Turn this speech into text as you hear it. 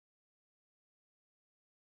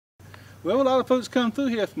Well, a lot of folks come through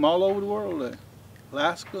here from all over the world,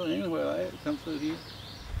 Alaska, anywhere like that, come through here.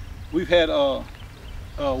 We've had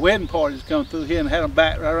wedding parties come through here and had them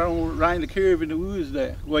back right in the curve in the woods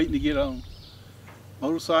there, waiting to get on.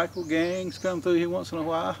 Motorcycle gangs come through here once in a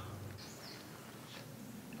while.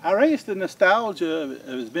 I reckon it's the nostalgia of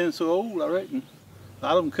it's been so old, I reckon. A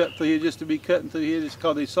lot of them cut through here just to be cutting through here just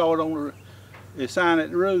because they saw it on the sign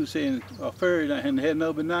at the road saying ferry, and they had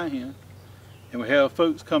never been down here. And we have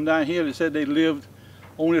folks come down here that said they lived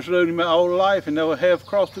on this road all their life and never have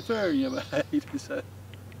crossed the ferry. So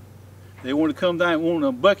they want to come down, want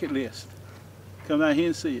a bucket list. Come down here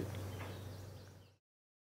and see it.